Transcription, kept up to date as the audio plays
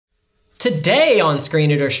Today on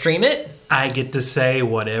Screen It or Stream It, I get to say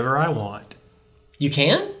whatever I want. you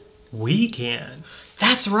can? We can.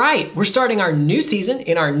 That's right. We're starting our new season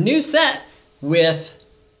in our new set with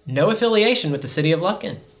no affiliation with the city of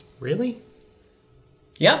Lufkin. Really?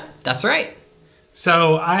 Yep, that's right.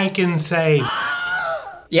 So I can say...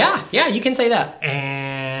 Yeah, you can say that.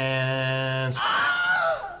 And...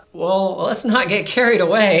 Well, let's not get carried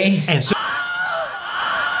away. And so...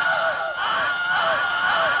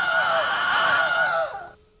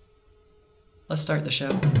 Let's start the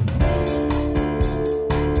show.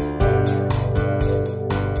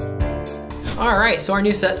 All right, so our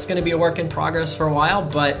new set's going to be a work in progress for a while,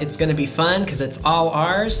 but it's going to be fun because it's all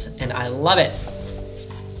ours, and I love it.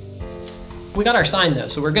 We got our sign, though,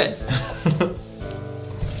 so we're good.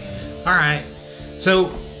 All right.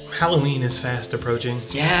 So Halloween is fast approaching.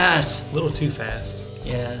 Yes. A little too fast.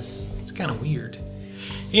 Yes. It's kind of weird.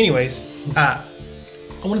 Anyways, I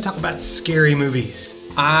want to talk about scary movies.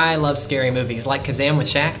 I love scary movies, like Kazam with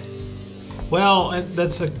Shaq. Well,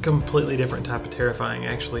 that's a completely different type of terrifying,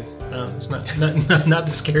 actually. It's not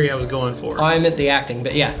the scary I was going for. Oh, I meant the acting,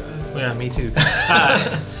 but yeah. Yeah, me too.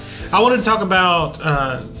 I wanted to talk about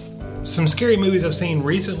some scary movies I've seen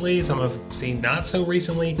recently, some I've seen not so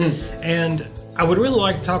recently, and I would really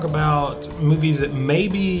like to talk about movies that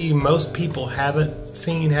maybe most people haven't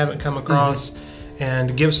seen, haven't come across,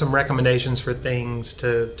 and give some recommendations for things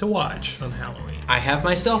to watch on Halloween. I have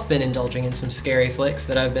myself been indulging in some scary flicks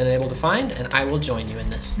that I've been able to find, and I will join you in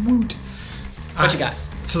this. Woot. What you got?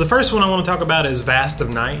 So the first one I want to talk about is Vast of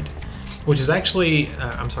Night, which is actually,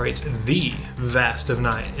 it's The Vast of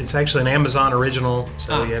Night. It's actually an Amazon original,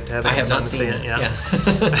 so you have to have Amazon I have not to see seen it.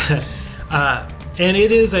 it. Yeah. And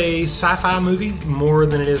it is a sci-fi movie more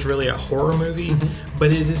than it is really a horror movie,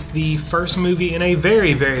 but it is the first movie in a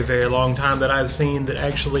very, very, very long time that I've seen that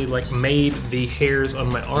actually made the hairs on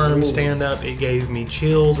my arms stand up. It gave me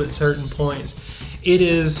chills at certain points. It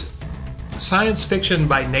is science fiction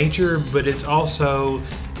by nature, but it's also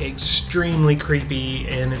extremely creepy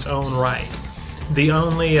in its own right. The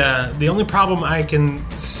only problem I can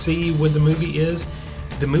see with the movie is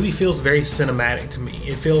the movie feels very cinematic to me.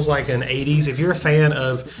 It feels like an 80s. If you're a fan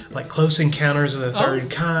of Close Encounters of the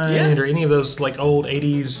Third Kind or any of those old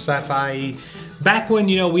 80s sci-fi, back when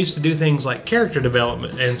we used to do things like character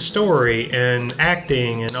development and story and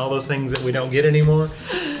acting and all those things that we don't get anymore.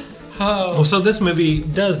 Well, so this movie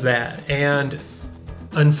does that, and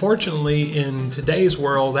unfortunately in today's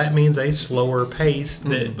world that means a slower pace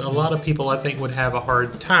that a lot of people I think would have a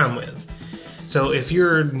hard time with. So if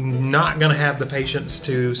you're not going to have the patience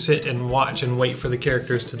to sit and watch and wait for the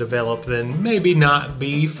characters to develop, then maybe not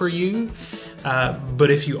be for you. But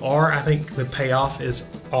if you are, I think the payoff is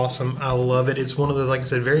awesome. I love it. It's one of the, like I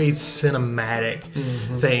said, very cinematic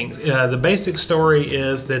things. The basic story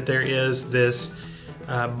is that there is this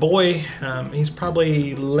boy, he's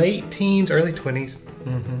probably late teens, early 20s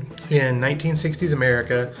in 1960s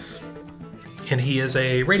America, and he is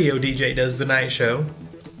a radio DJ, does the night show.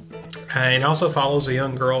 And also follows a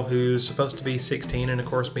young girl who's supposed to be 16, and of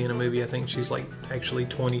course, being a movie, I think she's actually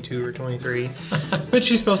 22 or 23. But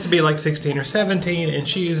she's supposed to be 16 or 17, and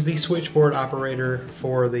she is the switchboard operator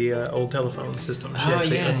for the old telephone system. She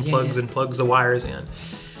actually unplugs and plugs the wires in.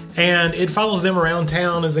 And it follows them around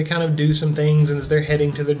town as they kind of do some things, and as they're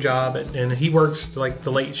heading to their job. And he works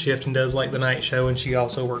the late shift and does the night show, and she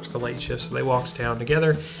also works the late shift, so they walk to town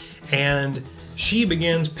together. And she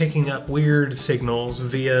begins picking up weird signals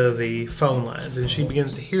via the phone lines, and she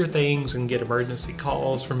begins to hear things and get emergency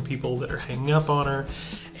calls from people that are hanging up on her.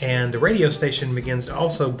 And the radio station begins to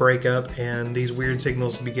also break up, and these weird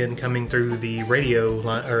signals begin coming through the radio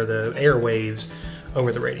or the airwaves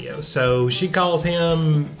over the radio. So she calls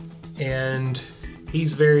him, and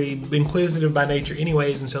he's very inquisitive by nature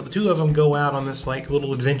anyways, and so the two of them go out on this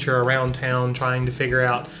little adventure around town trying to figure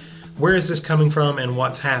out where is this coming from and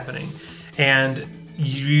what's happening. And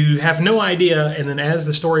you have no idea, and then as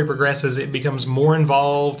the story progresses, it becomes more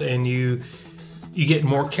involved, and you get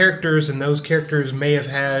more characters, and those characters may have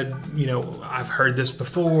had, I've heard this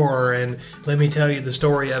before, and let me tell you the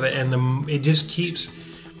story of it, and it just keeps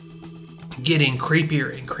getting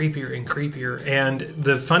creepier and creepier and creepier. And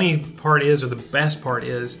the funny part is, or the best part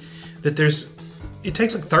is, that it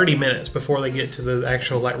takes 30 minutes before they get to the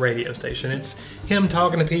actual radio station. It's him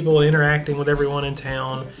talking to people, interacting with everyone in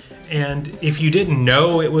town. And if you didn't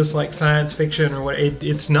know it was science fiction or what,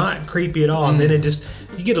 it's not creepy at all. And then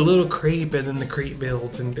you get a little creep, and then the creep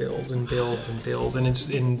builds and builds and builds and builds,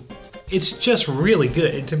 and it's just really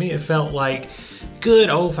good. And to me, it felt like good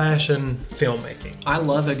old-fashioned filmmaking. I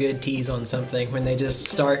love a good tease on something when they just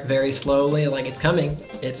start very slowly, like it's coming,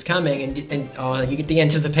 and you get the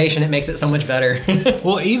anticipation. It makes it so much better.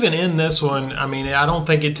 Well, even in this one, I mean, I don't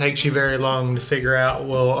think it takes you very long to figure out,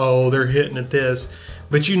 well, oh, they're hitting at this.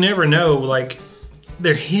 But you never know, like,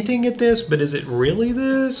 they're hinting at this, but is it really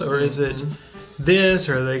this? Or is it this?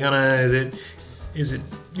 Or are they gonna, is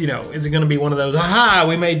it gonna be one of those, aha,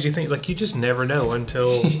 we made you think? Like, you just never know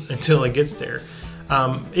until it gets there.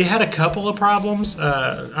 It had a couple of problems.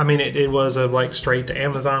 I mean, it was a like straight to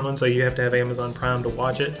Amazon one, so you have to have Amazon Prime to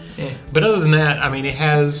watch it. Yeah. But other than that, I mean, it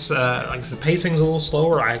has like the pacing's a little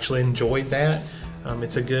slower. I actually enjoyed that.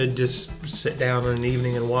 It's a good just sit down in an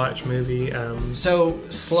evening and watch movie. So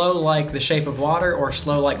slow like The Shape of Water, or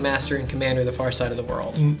slow like Master and Commander: The Far Side of the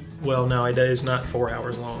World? Well, no, it is not 4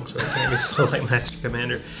 hours long, so it can't be slow like Master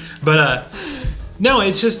Commander. But no,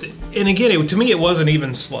 it's just, and again, to me, it wasn't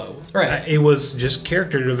even slow. Right. It was just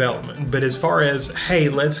character development. But as far as, hey,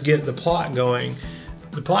 let's get the plot going,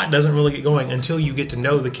 the plot doesn't really get going until you get to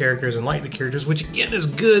know the characters and like the characters, which again is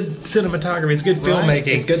good cinematography, it's good filmmaking.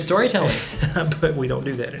 It's good storytelling. But we don't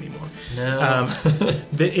do that anymore. No.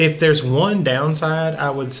 If there's one downside,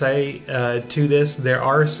 I would say to this, there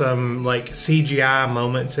are some like CGI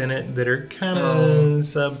moments in it that are kind of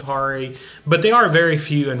subpar-y, but they are very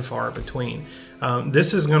few and far between.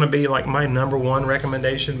 This is going to be like my #1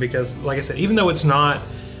 recommendation because, like I said, even though it's not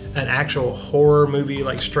an actual horror movie,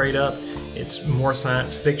 like straight up, it's more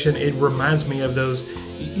science fiction. It reminds me of those.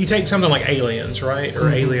 You take something like Aliens, right, or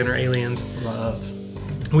Alien or Aliens,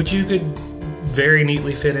 which you could very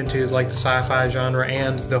neatly fit into like the sci-fi genre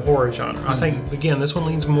and the horror genre. I think again this one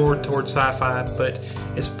leans more towards sci-fi, but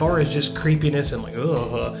as far as just creepiness and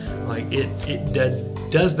like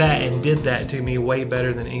it does that and did that to me way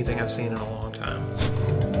better than anything I've seen in a long